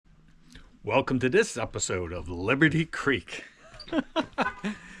Welcome to this episode of Liberty Creek.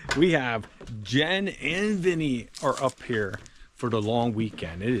 We have Jen and Vinny are up here for the long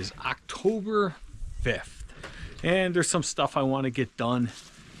weekend. It is October 5th. And there's some stuff I want to get done.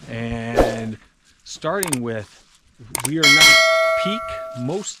 And starting with, we are not peak.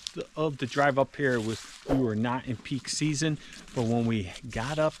 Most of the drive up here was we were not in peak season. But when we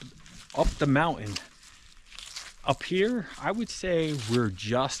got up the mountain, up here, I would say we're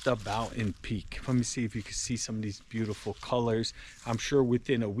just about in peak. Let me see if you can see some of these beautiful colors. I'm sure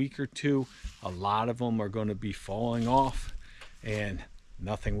within a week or two, a lot of them are going to be falling off and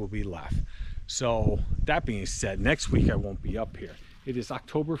nothing will be left. So that being said, next week I won't be up here. It is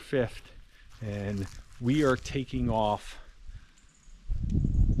October 5th and we are taking off.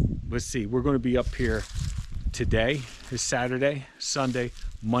 Let's see, we're going to be up here today is Saturday, Sunday,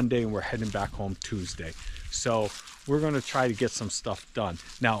 Monday, and we're heading back home Tuesday. So we're going to try to get some stuff done.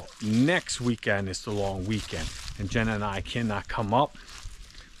 Now, next weekend is the long weekend, and Jen and I cannot come up.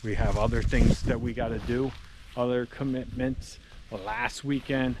 We have other things that we got to do, other commitments. Last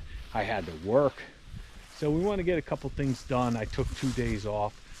weekend, I had to work. So we want to get a couple things done. I took 2 days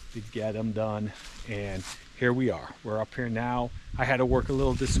off to get them done, and here we are. We're up here now. I had to work a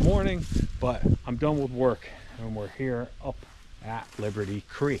little this morning, but I'm done with work, and we're here up at Liberty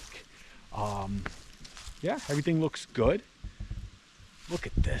Creek. Yeah, everything looks good. Look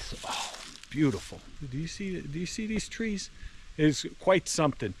at this. Oh, beautiful. Do you see these trees? It's quite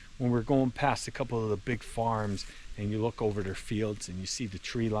something when we're going past a couple of the big farms and you look over their fields and you see the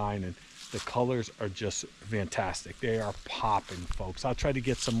tree line, and the colors are just fantastic. They are popping, folks. I'll try to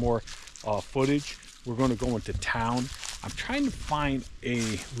get some more footage. We're going to go into town. I'm trying to find a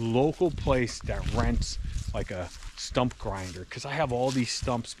local place that rents like a stump grinder, because I have all these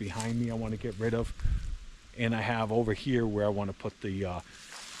stumps behind me I want to get rid of. And I have over here where I want to put the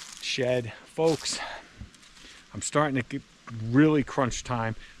shed. Folks, I'm starting to get really crunch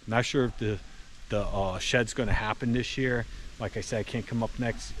time. I'm not sure if the shed's going to happen this year. Like I said, I can't come up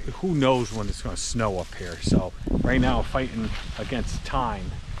next. Who knows when it's going to snow up here. So right now I'm fighting against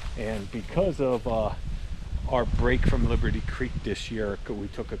time. And because of our break from Liberty Creek this year, we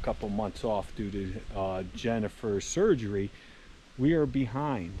took a couple months off due to Jennifer's surgery, we are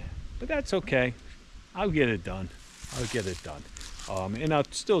behind. But that's okay. I'll get it done. I'll get it done. And I'll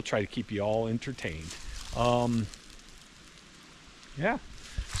still try to keep you all entertained. Yeah.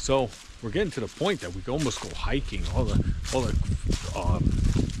 So we're getting to the point that we can almost go hiking. Let's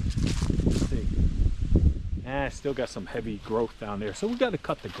see. Still got some heavy growth down there. So we got to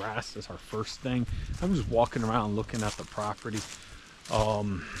cut the grass as our first thing. I'm just walking around looking at the property.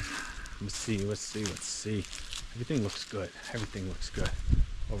 Let's see. Everything looks good. Everything looks good.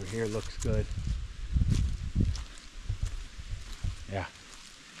 Over here looks good. Yeah,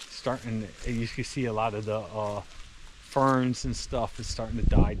 starting, you can see a lot of the ferns and stuff is starting to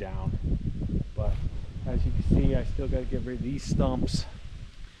die down. But as you can see, I still got to get rid of these stumps.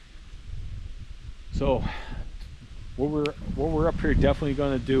 So what we're up here definitely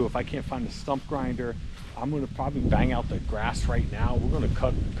going to do, if I can't find a stump grinder, I'm going to probably bang out the grass right now. We're going to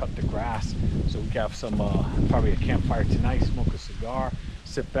cut the grass so we can have some probably a campfire tonight, smoke a cigar,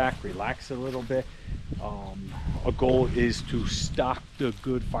 sit back, relax a little bit. A goal is to stock the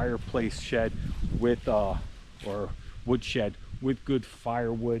good fireplace shed with or wood shed with good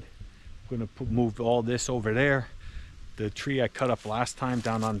firewood. I'm going to move all this over there. The tree I cut up last time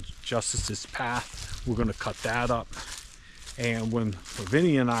down on Justice's path, we're going to cut that up. And when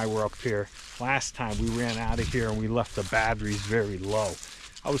Vinny and I were up here last time, we ran out of here and we left the batteries very low.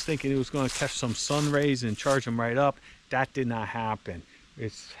 I was thinking it was going to catch some sun rays and charge them right up. That did not happen.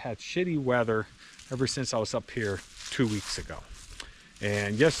 It's had shitty weather ever since I was up here 2 weeks ago.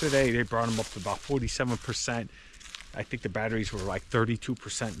 And yesterday they brought them up to about 47%. I think the batteries were like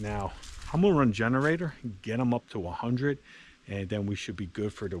 32% now. I'm gonna run generator, get them up to 100, and then we should be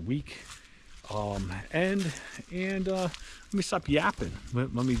good for the week. And let me stop yapping.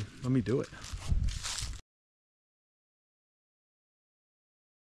 Let me do it.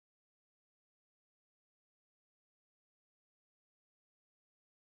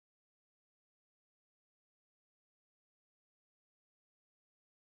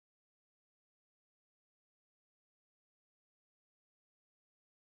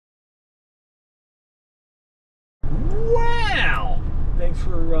 Wow! Thanks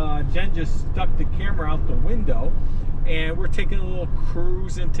for Jen just stuck the camera out the window, and we're taking a little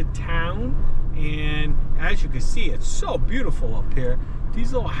cruise into town. And as you can see, it's so beautiful up here.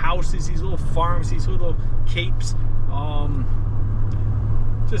 These little houses, these little farms, these little capes,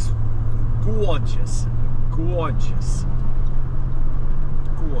 just gorgeous, gorgeous,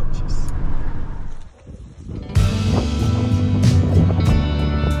 gorgeous.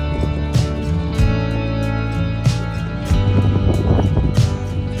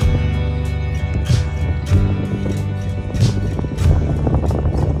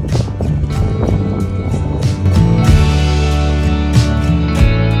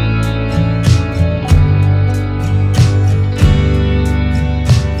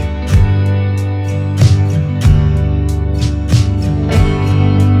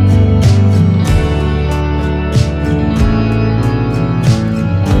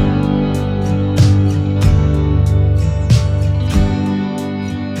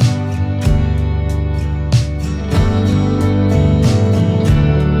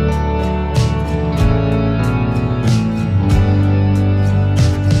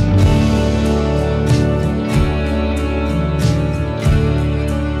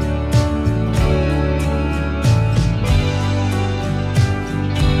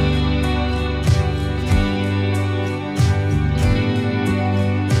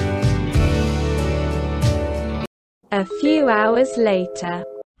 A few hours later.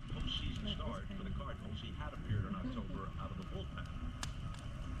 Postseason start for the Cardinals. He had appeared in October out of the bullpen.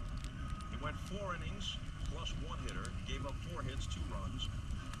 He went 4 innings plus 1 hitter. He gave up 4 hits, 2 runs.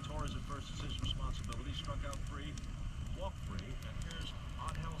 Torres at first is his responsibility. Struck out 3, walked 3, and here's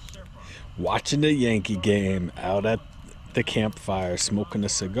Angel Serpa. Watching the Yankee game out at the campfire, smoking a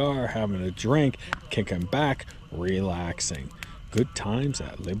cigar, having a drink, kicking back, relaxing. Good times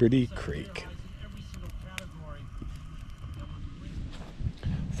at Liberty Creek.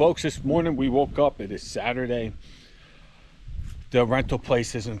 Folks, this morning we woke up. It is Saturday. The rental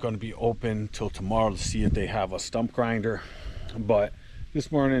place isn't going to be open till tomorrow to see if they have a stump grinder. But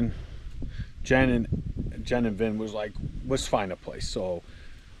this morning, Jen and Vin was like, let's find a place. So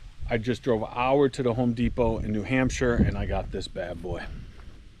I just drove an hour to the Home Depot in New Hampshire and I got this bad boy.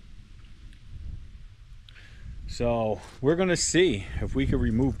 So we're gonna see if we can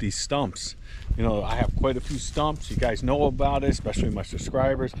remove these stumps. You know, I have quite a few stumps. You guys know about it, especially my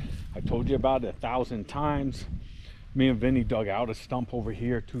subscribers. I told you about it 1,000 times. Me and Vinny dug out a stump over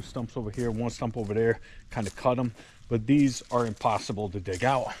here, 2 stumps over here, 1 stump over there, kind of cut them. But these are impossible to dig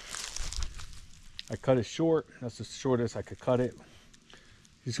out. I cut it short. That's the shortest I could cut it.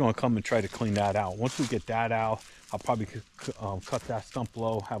 He's gonna come and try to clean that out. Once we get that out, I'll probably cut that stump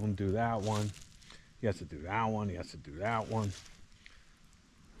low, have him do that one. He has to do that one. He has to do that one.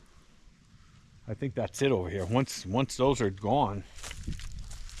 I think that's it over here. Once those are gone,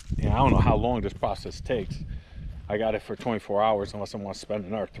 and I don't know how long this process takes. I got it for 24 hours unless I want to spend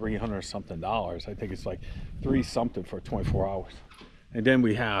another $300 something. I think it's like 3 something for 24 hours. And then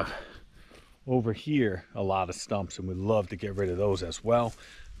we have over here a lot of stumps, and we'd love to get rid of those as well.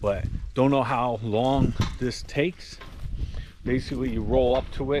 But don't know how long this takes. Basically, you roll up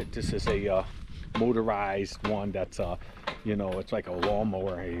to it. This is a motorized one that's you know, it's like a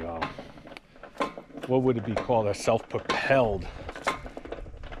lawnmower, what would it be called, a self-propelled,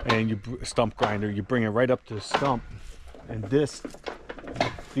 and you stump grinder. You bring it right up to the stump, and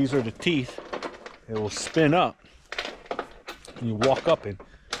these are the teeth. It will spin up and you walk up and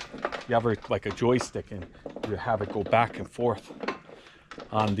you have it like a joystick, and you have it go back and forth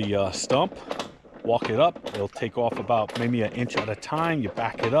on the stump. Walk it up, it'll take off about maybe 1 inch at a time. You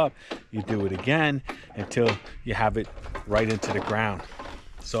back it up, you do it again until you have it right into the ground.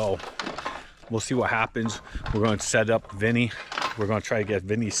 So we'll see what happens. We're going to set up Vinny. We're going to try to get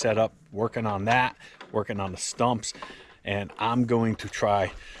Vinny set up, working on that, working on the stumps. And I'm going to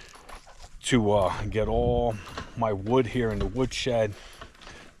try to get all my wood here in the wood shed,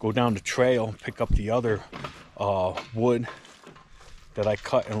 go down the trail, pick up the other wood that I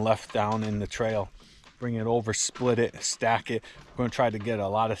cut and left down in the trail, bring it over, split it, stack it. We're going to try to get a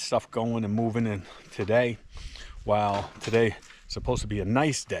lot of stuff going and moving in today. While today is supposed to be a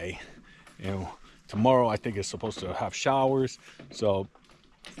nice day, you know, tomorrow I think it's supposed to have showers. So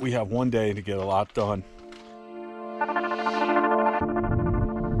we have one day to get a lot done.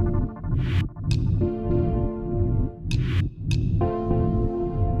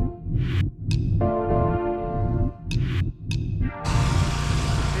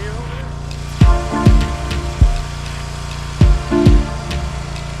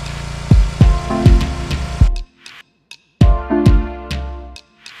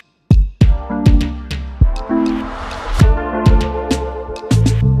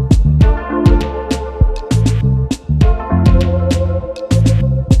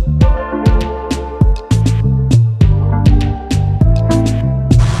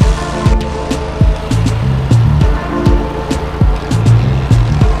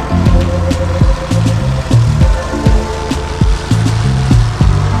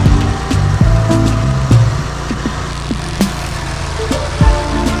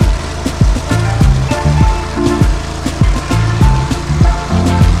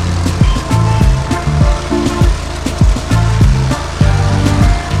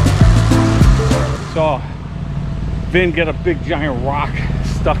 Vin get a big giant rock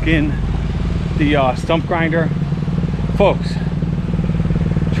stuck in the stump grinder. Folks,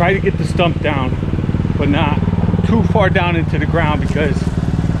 try to get the stump down, but not too far down into the ground, because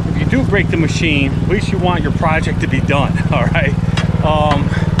if you do break the machine, at least you want your project to be done. All right.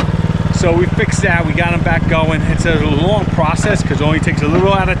 So we fixed that. We got them back going. It's a long process because it only takes a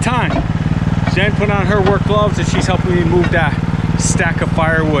little at a time. Jen put on her work gloves and she's helping me move that stack of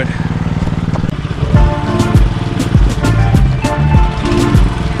firewood.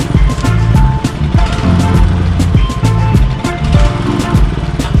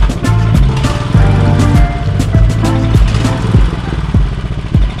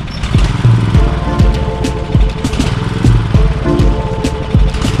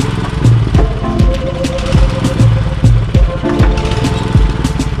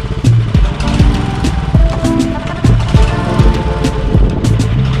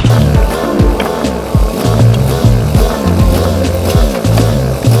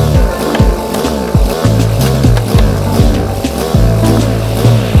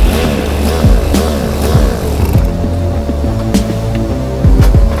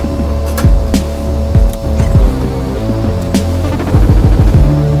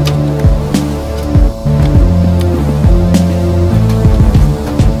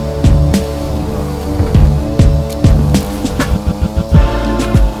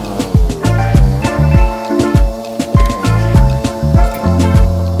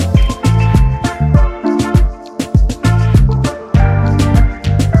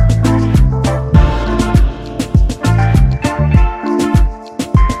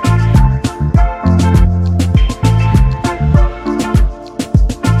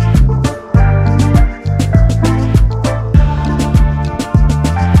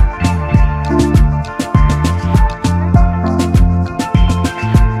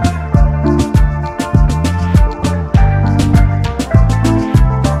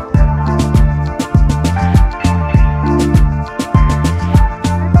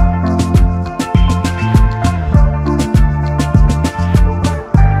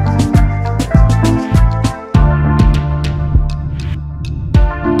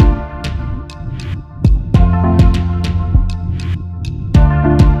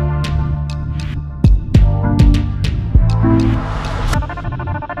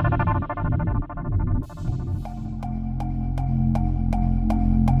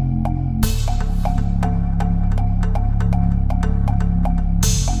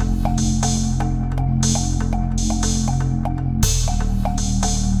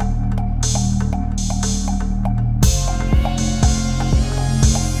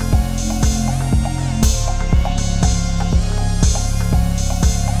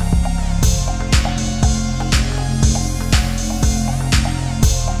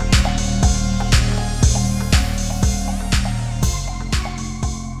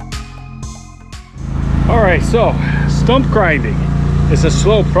 right, so stump grinding is a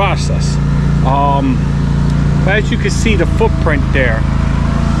slow process. But as you can see, the footprint there,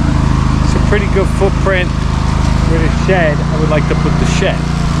 it's a pretty good footprint. With a shed, I would like to put the shed,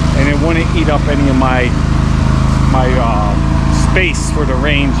 and it wouldn't eat up any of my space for the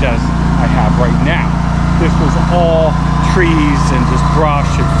range as I have right now. This was all trees and just brush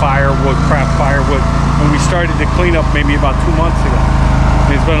and firewood, crap firewood, and we started to clean up maybe about 2 months ago.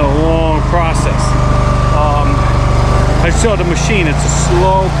 It's been a long process. I saw the machine, it's a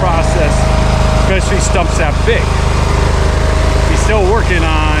slow process, especially stumps that big. He's still working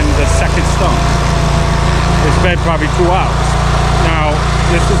on the second stump. It's been probably 2 hours. Now,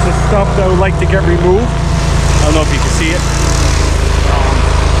 this is the stump that I would like to get removed. I don't know if you can see it.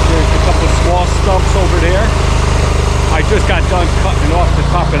 There's a couple of small stumps over there. I just got done cutting off the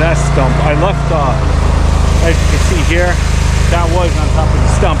top of that stump. I left, as you can see here, that was on top of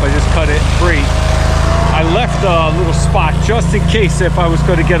the stump. I just cut it free. I left a little spot just in case if I was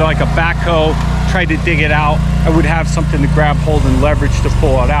going to get like a backhoe, try to dig it out, I would have something to grab hold and leverage to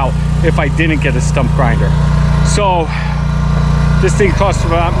pull it out if I didn't get a stump grinder. So this thing cost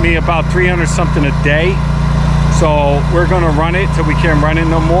me about 300 something a day. So we're going to run it till we can't run it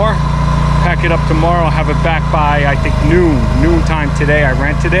no more. Pack it up tomorrow, have it back by I think noon time today. I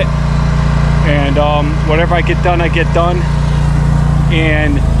rented it, and whatever I get done, I get done.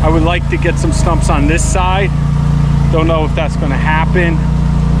 And I would like to get some stumps on this side. Don't know if that's going to happen.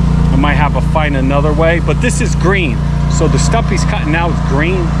 I might have to find another way, but this is green, so the stump he's cutting now is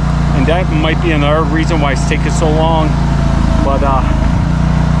green, and that might be another reason why it's taking so long. But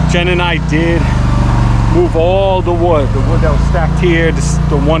Jen and I did move all the wood that was stacked here,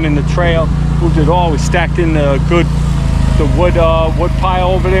 the one in the trail, moved it all. We stacked in the wood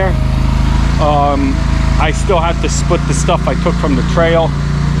pile over there. I still have to split the stuff I took from the trail.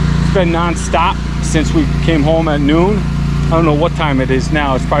 It's been non-stop since we came home at noon. I don't know what time it is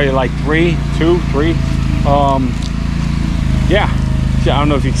now. It's probably like 3. Yeah, I don't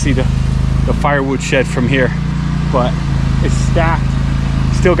know if you can see the firewood shed from here, but it's stacked.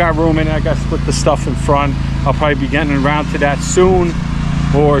 Still got room in it. I got to split the stuff in front. I'll probably be getting around to that soon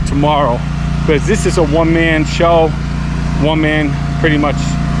or tomorrow, because this is a one-man show. One man pretty much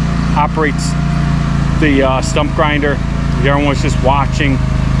operates the stump grinder. Everyone's just watching.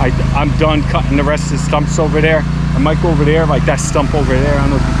 I'm done cutting the rest of the stumps over there. I might go over there, like that stump over there. I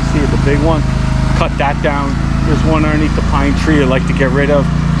don't know if you can see it, the big one. Cut that down. There's one underneath the pine tree I'd like to get rid of,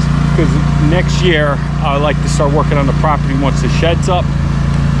 because next year I'd like to start working on the property once the shed's up,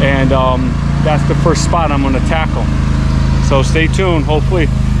 and that's the first spot I'm going to tackle. So stay tuned. Hopefully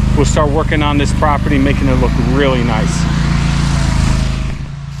we'll start working on this property, making it look really nice.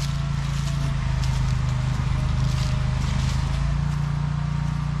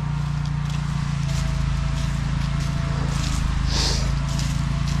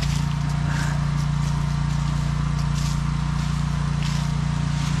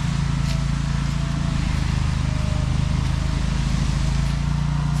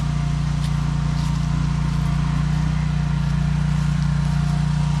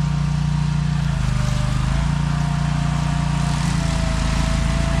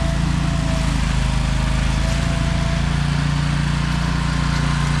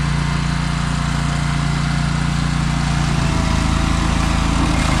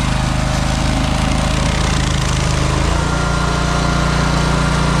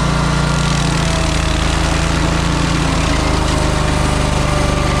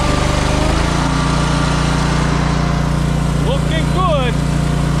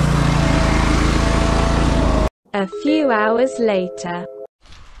 A few hours later.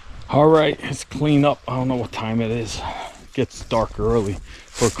 All right, it's clean up. I don't know what time it is. It gets dark early.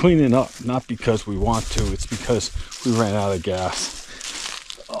 We're cleaning up, not because we want to, it's because we ran out of gas.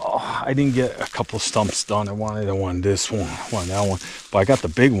 Oh, I didn't get a couple of stumps done. I wanted this one, that one, but I got the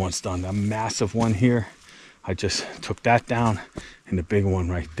big ones done. The massive one here, I just took that down, and the big one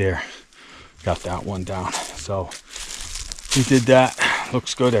right there, got that one down. So we did that.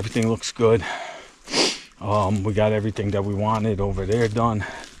 Looks good. Everything looks good. We got everything that we wanted over there done.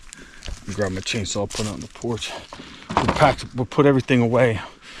 Grab my chainsaw, put it on the porch. We'll put everything away.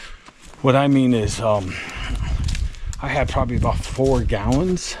 What I mean is, I had probably about 4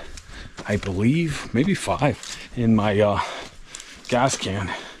 gallons, I believe, maybe 5, in my gas can.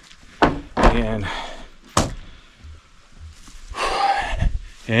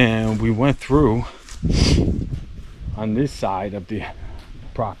 And we went through on this side of the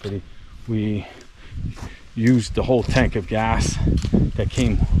property. We used the whole tank of gas that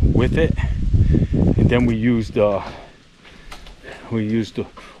came with it, and then we used all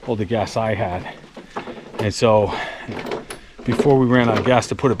the gas I had, And so before we ran out of gas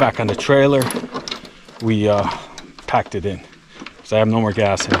to put it back on the trailer, we packed it in because I have no more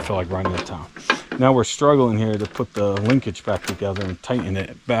gas and I feel like running to town. Now we're struggling here to put the linkage back together and tighten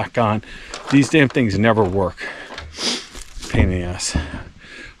it back on. These damn things never work. Pain in the ass.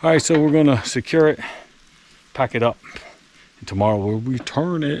 All right, so we're gonna secure it, pack it up, and tomorrow we'll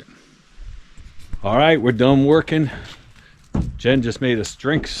return it. All right, we're done working. Jen just made us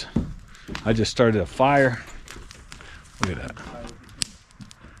drinks. I just started a fire. Look at that.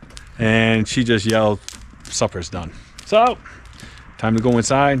 And she just yelled, supper's done. So, time to go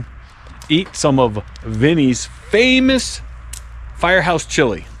inside, eat some of Vinny's famous firehouse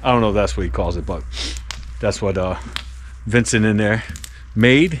chili. I don't know if that's what he calls it, but that's what Vincent in there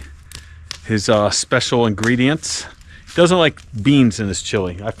made. His special ingredients. He doesn't like beans in his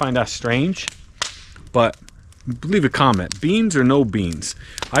chili. I find that strange, but leave a comment. Beans or no beans?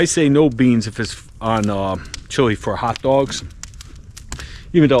 I say no beans if it's on chili for hot dogs,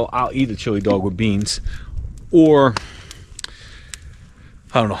 even though I'll eat a chili dog with beans. Or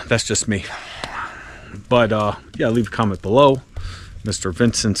I don't know, that's just me. But yeah, leave a comment below. Mr.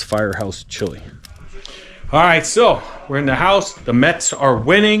 Vincent's Firehouse Chili. All right, so we're in the house. The Mets are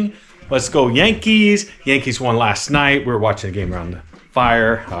winning. Let's go Yankees. Yankees won last night. We were watching the game around the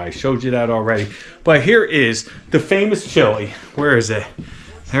fire. I showed you that already. But here is the famous chili. Where is it?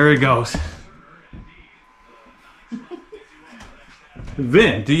 There it goes.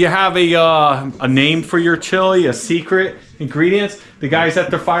 Vin, do you have a name for your chili? A secret ingredients? The guys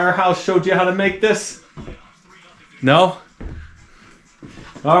at the firehouse showed you how to make this? No?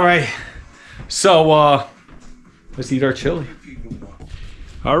 All right. So let's eat our chili.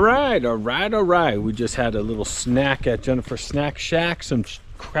 All right. We just had a little snack at Jennifer's Snack Shack, some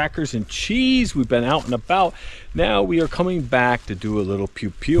crackers and cheese. We've been out and about. Now we are coming back to do a little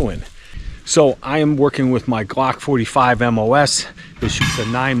pew-pewing. So I am working with my Glock 45 MOS. It shoots a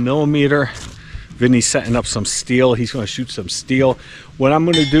 9mm. Vinny's setting up some steel. He's going to shoot some steel. What I'm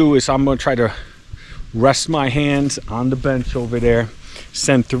going to do is I'm going to try to rest my hands on the bench over there,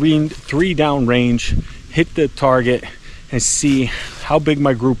 send three down range, hit the target, and see how big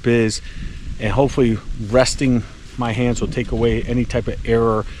my group is, and hopefully resting my hands will take away any type of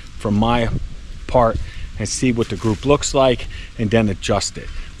error from my part and see what the group looks like and then adjust it.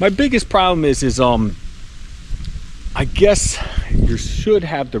 My biggest problem is I guess you should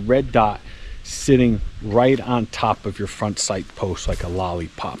have the red dot sitting right on top of your front sight post like a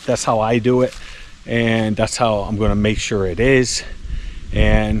lollipop. That's how I do it, and that's how I'm going to make sure it is.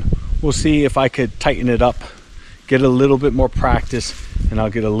 And we'll see if I could tighten it up, get a little bit more practice, and I'll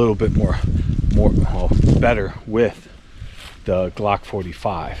get a little bit more better with the Glock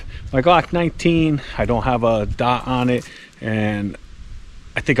 45. My Glock 19, I don't have a dot on it, and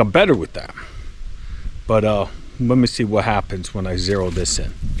I think I'm better with that. But let me see what happens when I zero this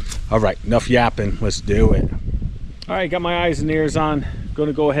in. All right, enough yapping. Let's do it. All right, got my eyes and ears on.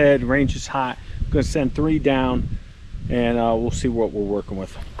 Gonna go ahead. Range is hot. Gonna send 3 down, and we'll see what we're working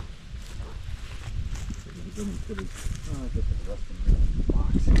with.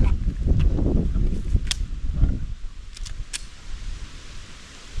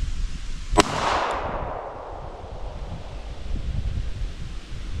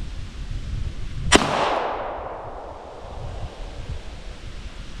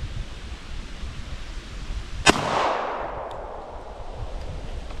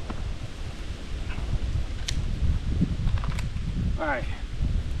 All right,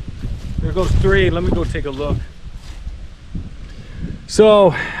 there goes 3. Let me go take a look.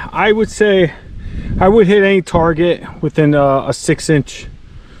 So I would say I would hit any target within a 6-inch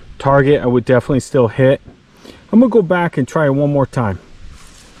target. I would definitely still hit. I'm gonna go back and try it one more time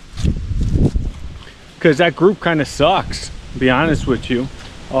because that group kind of sucks, to be honest with you.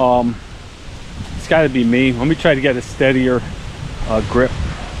 It's got to be me. Let me try to get a steadier grip.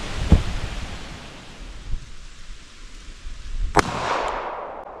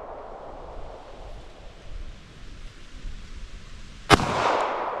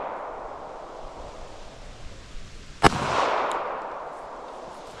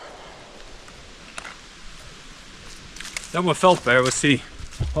 That one felt better. Let's see.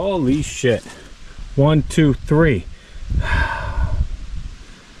 Holy shit. 1, 2, 3.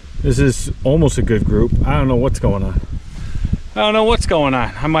 This is almost a good group. I don't know what's going on.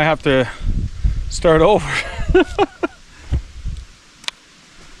 I might have to start over.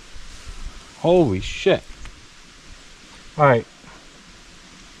 Holy shit. All right.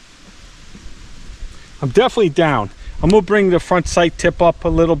 I'm definitely down. I'm gonna bring the front sight tip up a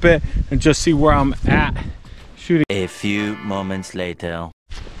little bit and just see where I'm at shooting. A few moments later.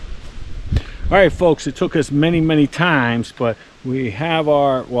 All right, folks, it took us many times, but we have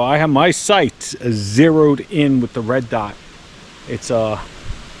our, well, I have my sights zeroed in with the red dot. It's a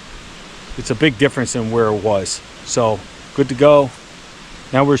big difference in where it was. So good to go.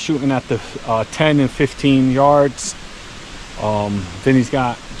 Now we're shooting at the 10 and 15 yards. Vinny's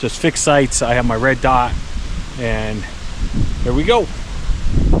got just fixed sights. I have my red dot, and there we go.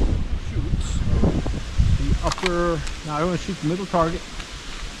 The upper, now I want to shoot the middle target.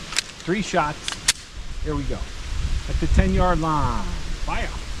 3 shots. Here we go. At the 10-yard line. Fire.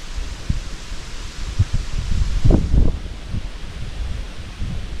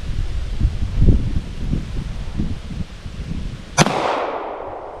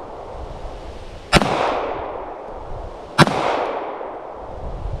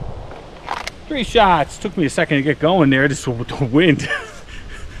 Three shots. Took me a second to get going there, just with the wind.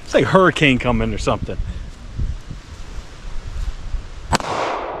 It's like a hurricane coming or something.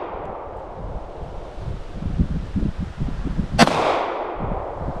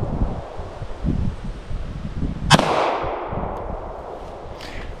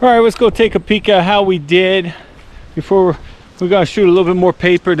 All right, let's go take a peek at how we did. Before we're gonna shoot a little bit more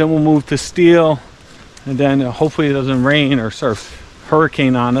paper, then we'll move to steel, and then hopefully it doesn't rain or surf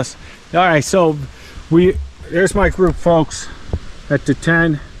hurricane on us. All right, so there's my group, folks, at the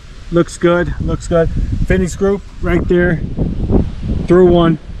 10. Looks good, looks good. Vinny's group right there. Through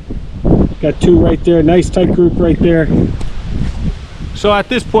one. Got 2 right there. Nice tight group right there. So at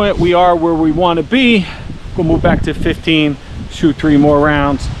this point, we are where we want to be. We'll move back to 15, shoot 3 more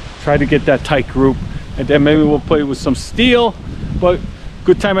rounds, try to get that tight group, and then maybe we'll play with some steel. But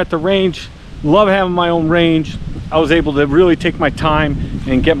good time at the range. Love having my own range. I was able to really take my time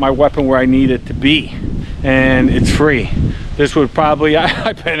and get my weapon where I need it to be, and it's free. This would probably,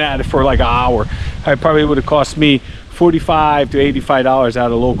 I've been at it for like an hour. It probably would have cost me $45 to $85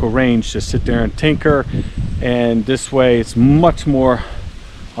 out of local range to sit there and tinker, and this way it's much more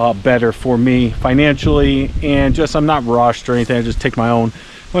better for me financially, and just I'm not rushed or anything. I just take my own.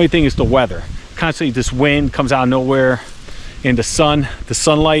 The only thing is the weather. Constantly this wind comes out of nowhere, and the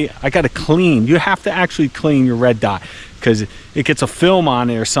sunlight. I got to clean. You have to actually clean your red dot, because it gets a film on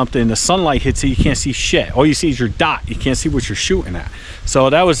it or something. The sunlight hits it, you can't see shit. All you see is your dot. You can't see what you're shooting at. So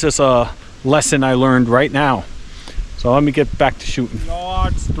that was just a lesson I learned right now. So let me get back to shooting.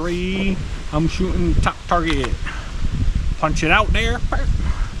 Yards 3. I'm shooting top target. Punch it out there.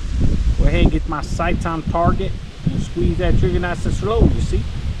 Go ahead and get my sights on target. Squeeze that trigger nice and slow, you see.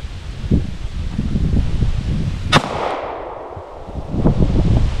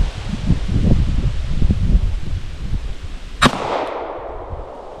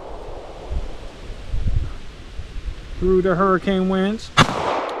 Through the hurricane winds.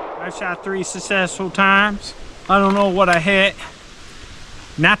 I shot 3 successful times. I don't know what I hit.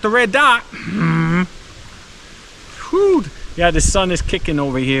 Not the red dot. Whew. Yeah, the sun is kicking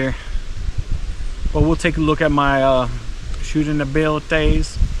over here. But we'll take a look at my shooting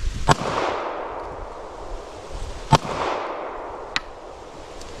abilities.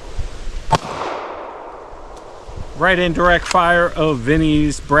 Right in direct fire of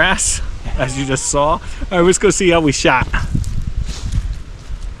Vinny's brass, as you just saw. All right, let's go see how we shot.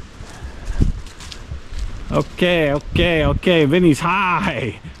 Okay. Vinny's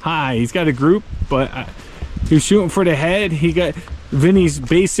high. He's got a group, but he's shooting for the head. He got Vinny's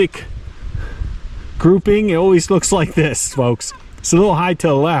basic grouping. It always looks like this, folks. It's a little high to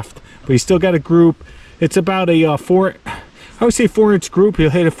the left, but he's still got a group. It's about a I would say 4-inch group. He'll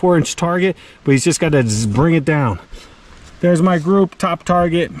hit a 4-inch target, but he's just got to bring it down. There's my group, top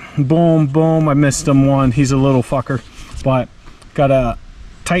target. Boom, boom. I missed him one. He's a little fucker, but gotta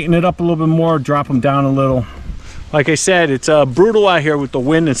tighten it up a little bit more, drop him down a little. Like I said, it's brutal out here with the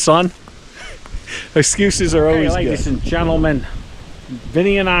wind and sun. Excuses are always good. Ladies and gentlemen,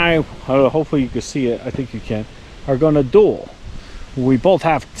 Vinny and I, hopefully you can see it, I think you can, are gonna duel. We both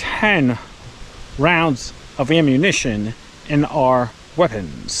have 10 rounds of ammunition in our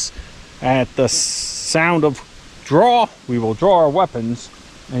weapons. At the sound of draw, we will draw our weapons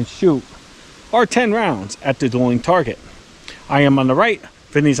and shoot our 10 rounds at the dueling target. I am on the right,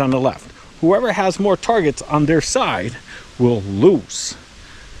 Vinny's on the left. Whoever has more targets on their side will lose.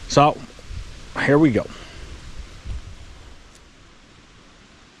 So, here we go.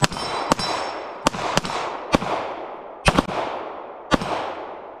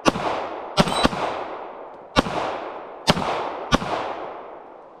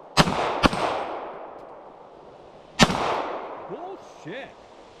 Bullshit.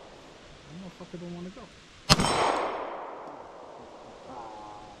 That motherfucker don't want to go.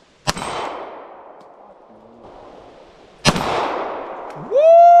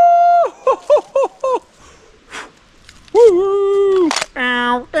 Woo!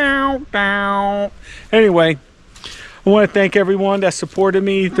 Anyway, I want to thank everyone that supported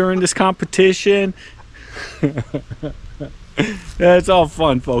me during this competition. It's all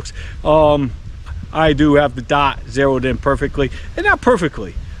fun, folks. I do have the dot zeroed in perfectly, and not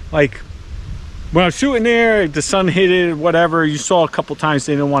perfectly. Like when I was shooting there, the sun hit it, whatever. You saw a couple times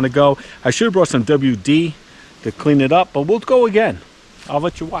they didn't want to go. I should have brought some WD to clean it up, but we'll go again. I'll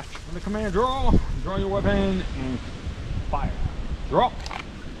let you watch. On the command draw your weapon and fire. Draw.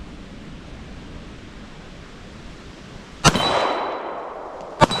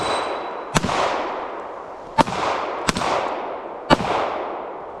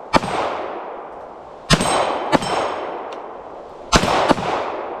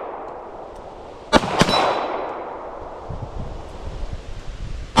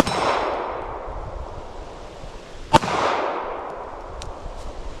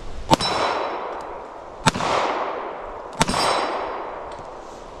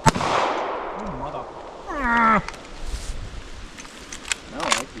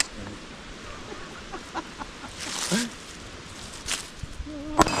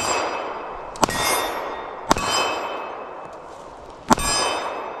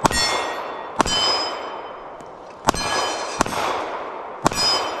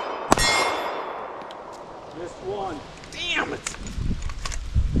 One. Damn it!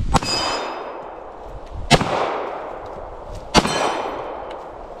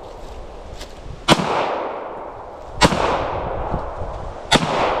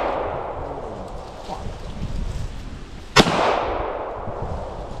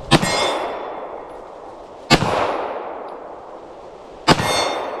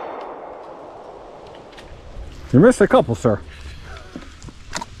 You missed a couple, sir.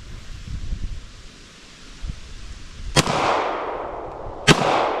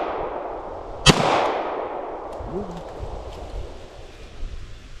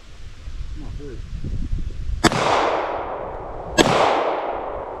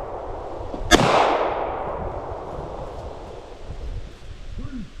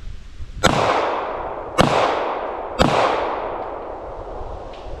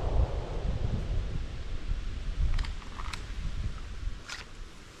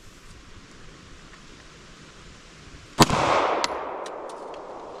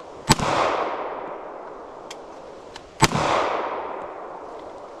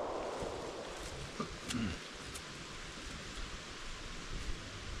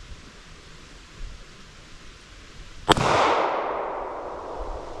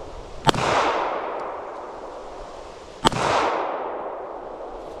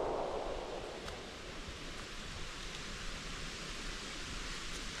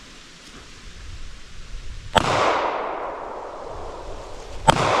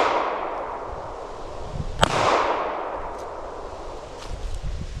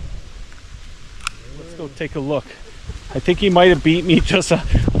 Go take a look. I think he might have beat me just on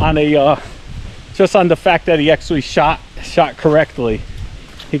the fact that he actually shot correctly.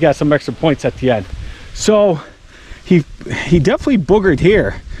 He got some extra points at the end. So he definitely boogered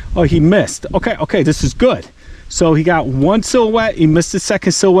here. Oh, he missed. Okay, this is good. So he got one silhouette, he missed the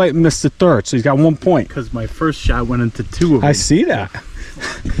second silhouette, and missed the third. So he's got 1 point. Because my first shot went into 2 of them. I see that.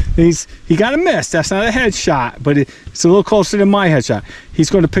 He got a miss. That's not a headshot, but it's a little closer than my headshot.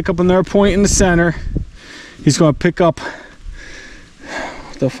 He's going to pick up another point in the center. He's going to pick up.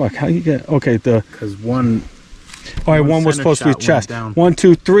 What the fuck? How you get? Okay, because one. All right, one was supposed to be a chest. 1,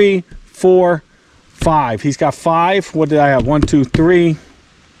 2, 3, 4, 5. He's got 5. What did I have? 1, 2, 3.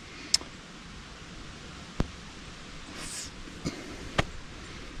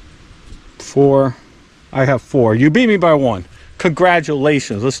 4. I have 4. You beat me by 1.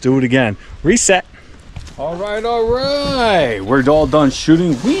 Congratulations. Let's do it again. Reset. All right. We're all done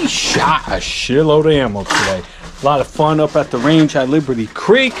shooting. We shot a shitload of ammo today. A lot of fun up at the range at Liberty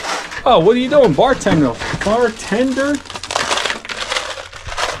Creek. Oh, what are you doing, bartender?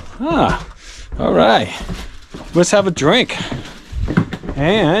 All right. Let's have a drink.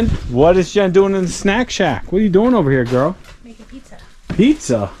 And what is Jen doing in the snack shack? What are you doing over here, girl? Making pizza.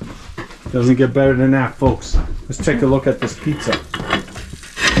 Pizza? Doesn't get better than that, folks. Let's take a look at this pizza.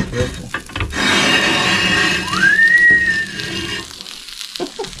 Careful.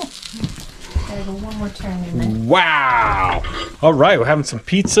 Gotta go one more turn in there. Wow. All right, we're having some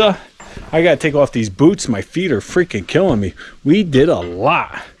pizza. I gotta take off these boots. My feet are freaking killing me. We did a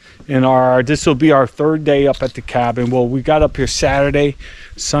lot. And this will be our 3rd day up at the cabin. Well, we got up here Saturday,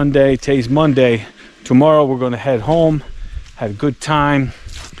 Sunday, today's Monday. Tomorrow we're gonna head home. Had a good time.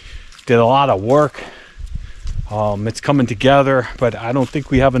 Did a lot of work. It's coming together, but I don't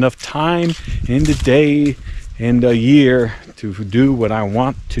think we have enough time in the day and the year to do what I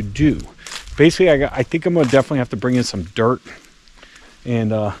want to do. basically I think I'm gonna definitely have to bring in some dirt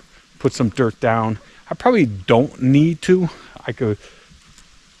and put some dirt down. I probably don't need to. I could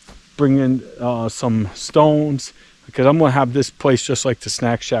bring in some stones, because I'm gonna have this place just like the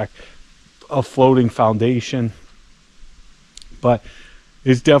snack shack, a floating foundation, but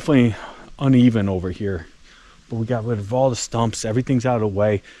it's definitely uneven over here. But we got rid of all the stumps, everything's out of the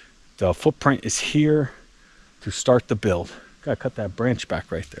way. The footprint is here to start the build. Gotta cut that branch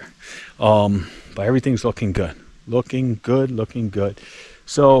back right there. But everything's looking good. Looking good.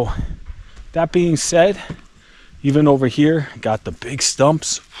 So that being said, even over here, got the big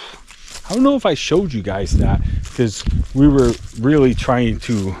stumps. I don't know if I showed you guys that, because we were really trying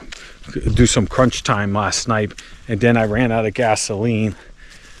to do some crunch time last night, and then I ran out of gasoline,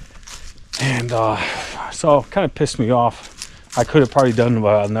 and so it kind of pissed me off. I could have probably done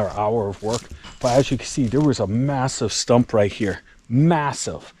about another hour of work, but as you can see, there was a massive stump right here,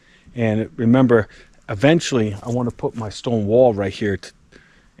 massive. And remember, eventually I want to put my stone wall right here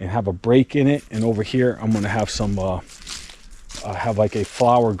and have a break in it, and over here I'm going to have some have like a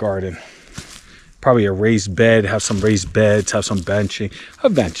flower garden, probably a raised bed, have some raised beds, have some benching.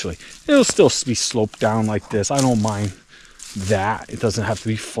 Eventually it'll still be sloped down like this. I don't mind that. It doesn't have to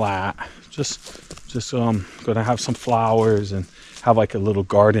be flat. Just gonna have some flowers and have like a little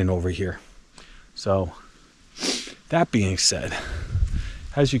garden over here. So that being said,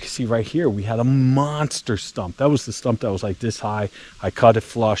 as you can see right here, we had a monster stump. That was the stump that was like this high. I cut it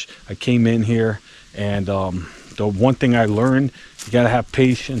flush. I came in here, and the one thing I learned, you gotta have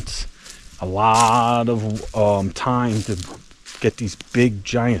patience, a lot of time to get these big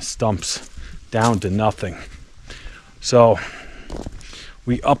giant stumps down to nothing. So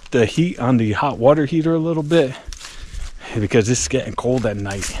we upped the heat on the hot water heater a little bit, because it's getting cold at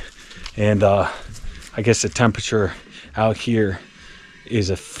night, and I guess the temperature out here is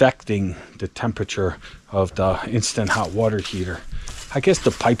affecting the temperature of the instant hot water heater. I guess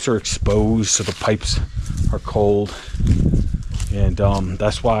the pipes are exposed, so the pipes are cold, and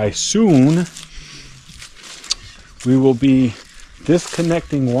that's why soon we will be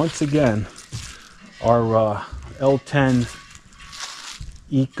disconnecting once again our L10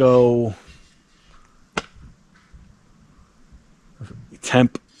 Eco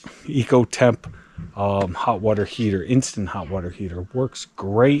Temp hot water heater, instant hot water heater. Works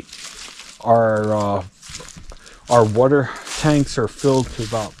great. Our water tanks are filled to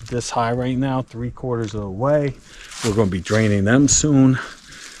about this high right now, 3/4 of the way. We're going to be draining them soon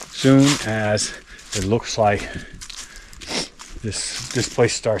as it looks like this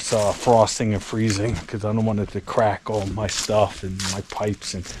place starts frosting and freezing, because I don't want it to crack all my stuff and my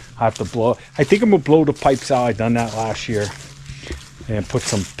pipes, and I have to blow. I think I'm gonna blow the pipes out. I done that last year, and put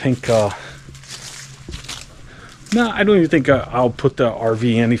some pink no, I don't even think I'll put the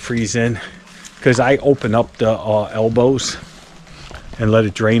RV antifreeze in, because I open up the elbows and let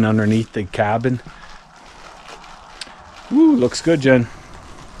it drain underneath the cabin. Ooh, looks good, Jen.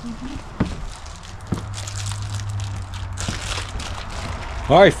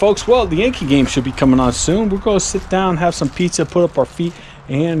 All right, folks. Well, the Yankee game should be coming on soon. We're going to sit down, have some pizza, put up our feet,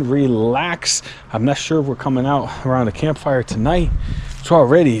 and relax. I'm not sure if we're coming out around the campfire tonight. So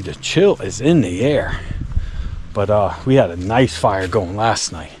already the chill is in the air. But we had a nice fire going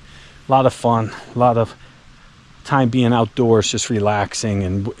last night. A lot of fun, a lot of time being outdoors, just relaxing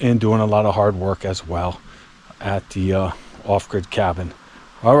and doing a lot of hard work as well at the off-grid cabin.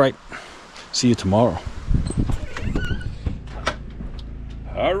 All right, see you tomorrow.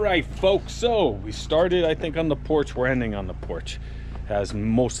 All right, folks, so we started, I think, on the porch. We're ending on the porch, as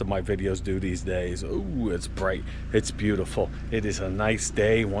most of my videos do these days. Ooh, it's bright, it's beautiful. It is a nice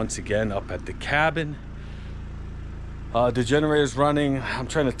day once again up at the cabin. The generator's running. I'm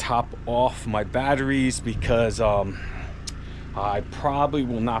trying to top off my batteries, because I probably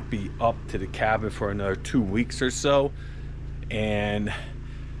will not be up to the cabin for another 2 weeks or so, and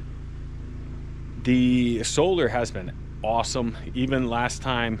the solar has been awesome. Even last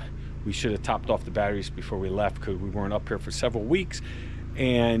time, we should have topped off the batteries before we left, because we weren't up here for several weeks,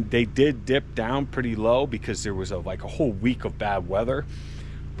 and they did dip down pretty low because there was like a whole week of bad weather.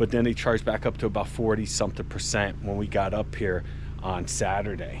 But then they charged back up to about 40-something% when we got up here on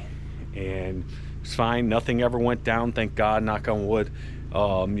Saturday, and it's fine. Nothing ever went down, thank God, knock on wood.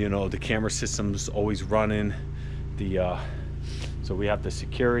 You know, the camera system's always running. So we have the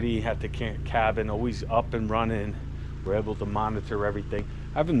security at the cabin always up and running. We're able to monitor everything.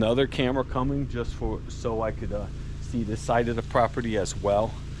 I have another camera coming just so I could see this side of the property as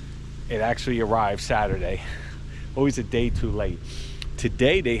well. It actually arrived Saturday, always a day too late.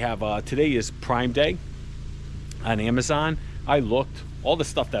 Today they have today is Prime Day on Amazon. I looked all the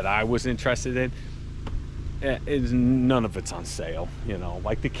stuff that I was interested in, is none of it's on sale. You know,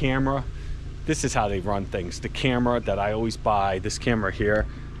 like the camera, this is how they run things. The camera that I always buy, this camera here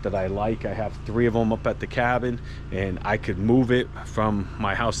that I like, I have 3 of them up at the cabin, and I could move it from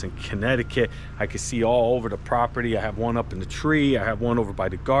my house in Connecticut. I could see all over the property. I have one up in the tree, I have one over by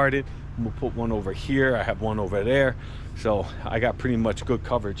the garden, I'm gonna put one over here, I have one over there. So I got pretty much good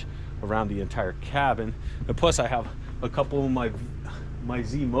coverage around the entire cabin. And plus I have a couple of my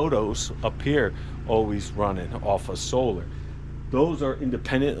Z Motos up here always running off of solar. Those are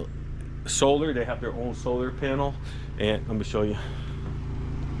independent solar, they have their own solar panel, and let me show you.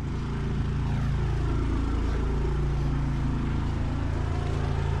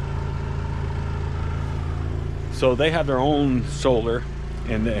 So they have their own solar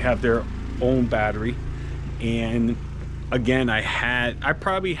and they have their own battery. And again, I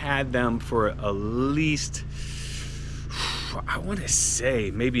probably had them for at least, I want to say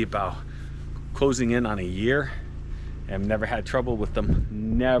maybe about closing in on a year. I've never had trouble with them,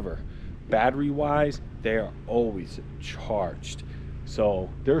 never. Battery wise, they are always charged. So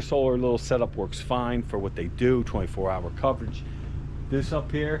their solar little setup works fine for what they do, 24-hour coverage. This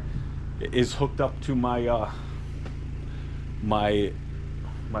up here is hooked up to my my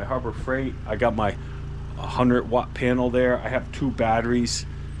Harbor Freight. I got my 100-watt panel there. I have 2 batteries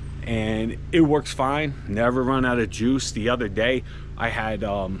and it works fine. Never run out of juice. The other day I had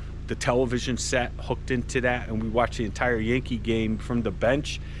the television set hooked into that, and we watched the entire Yankee game from the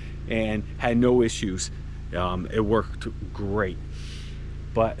bench and had no issues. It worked great.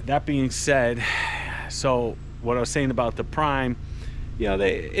 But that being said, so what I was saying about the Prime, you know,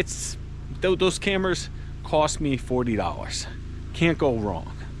 those cameras cost me $40. Can't go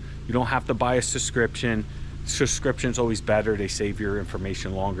wrong. You don't have to buy a subscription. Subscription's always better. They save your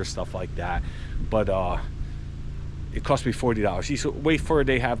information longer, stuff like that. But it cost me $40. You should wait for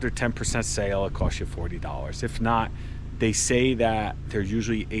they have their 10% sale. It costs you $40. If not, they say that they're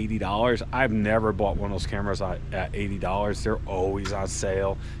usually $80. I've never bought one of those cameras at $80. They're always on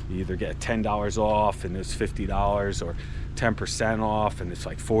sale. You either get $10 off and it's $50, or 10% off and it's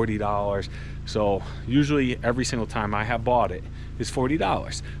like $40. So usually every single time I have bought it is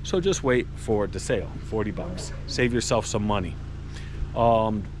 $40. So just wait for the sale, $40. Save yourself some money.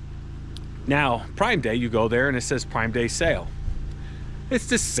 Now Prime Day, you go there and it says Prime Day sale. It's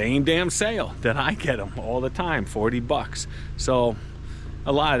the same damn sale that I get them all the time, $40. So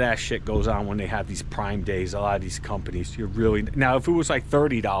a lot of that shit goes on when they have these Prime Days. A lot of these companies, you're really, now if it was like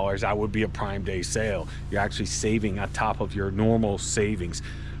 $30, that would be a Prime Day sale. You're actually saving on top of your normal savings.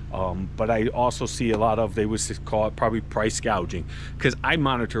 But I also see a lot of, they would call it probably price gouging, because I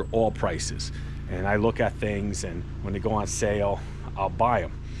monitor all prices and I look at things, and when they go on sale, I'll buy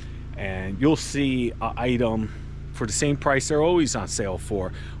them. And you'll see an item for the same price they're always on sale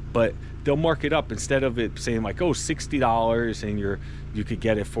for, but they'll mark it up. Instead of it saying like, oh, $60 and you could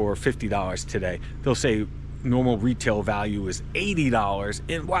get it for $50 today, they'll say normal retail value is $80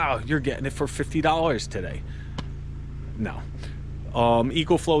 and wow, you're getting it for $50 today. No.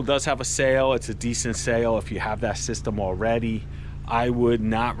 EcoFlow does have a sale. It's a decent sale if you have that system already. I would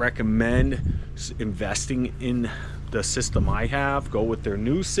not recommend investing in the system I have. Go with their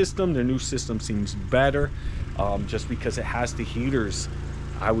new system. Their new system seems better, just because it has the heaters.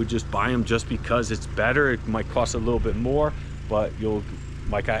 I would just buy them just because it's better. It might cost a little bit more, but you'll,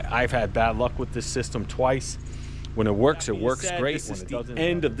 like I've had bad luck with this system twice. When it works great. This is the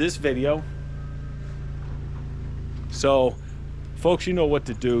end of this video. So folks, you know what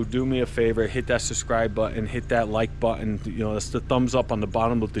to do. Do me a favor, hit that subscribe button, hit that like button. You know, that's the thumbs up on the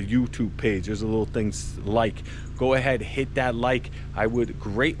bottom of the YouTube page. There's a little things like. Go ahead, hit that like. I would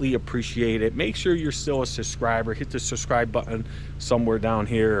greatly appreciate it. Make sure you're still a subscriber. Hit the subscribe button somewhere down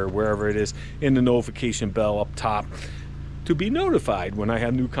here or wherever it is, in the notification bell up top, to be notified when I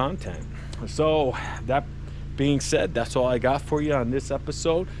have new content. So that being said, that's all I got for you on this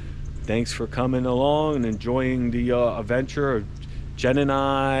episode. Thanks for coming along and enjoying the adventure of Jen and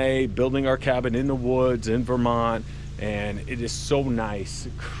I building our cabin in the woods in Vermont. And it is so nice,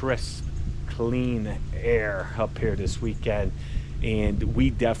 crisp, clean air up here this weekend, and we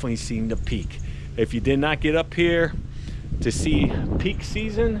definitely seen the peak. If you did not get up here to see peak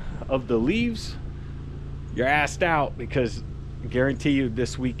season of the leaves, you're assed out, because I guarantee you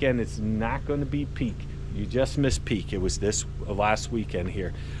this weekend it's not going to be peak. You just missed peak. It was this last weekend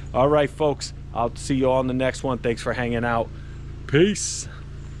here. All right folks, I'll see you all in the next one. Thanks for hanging out. Peace.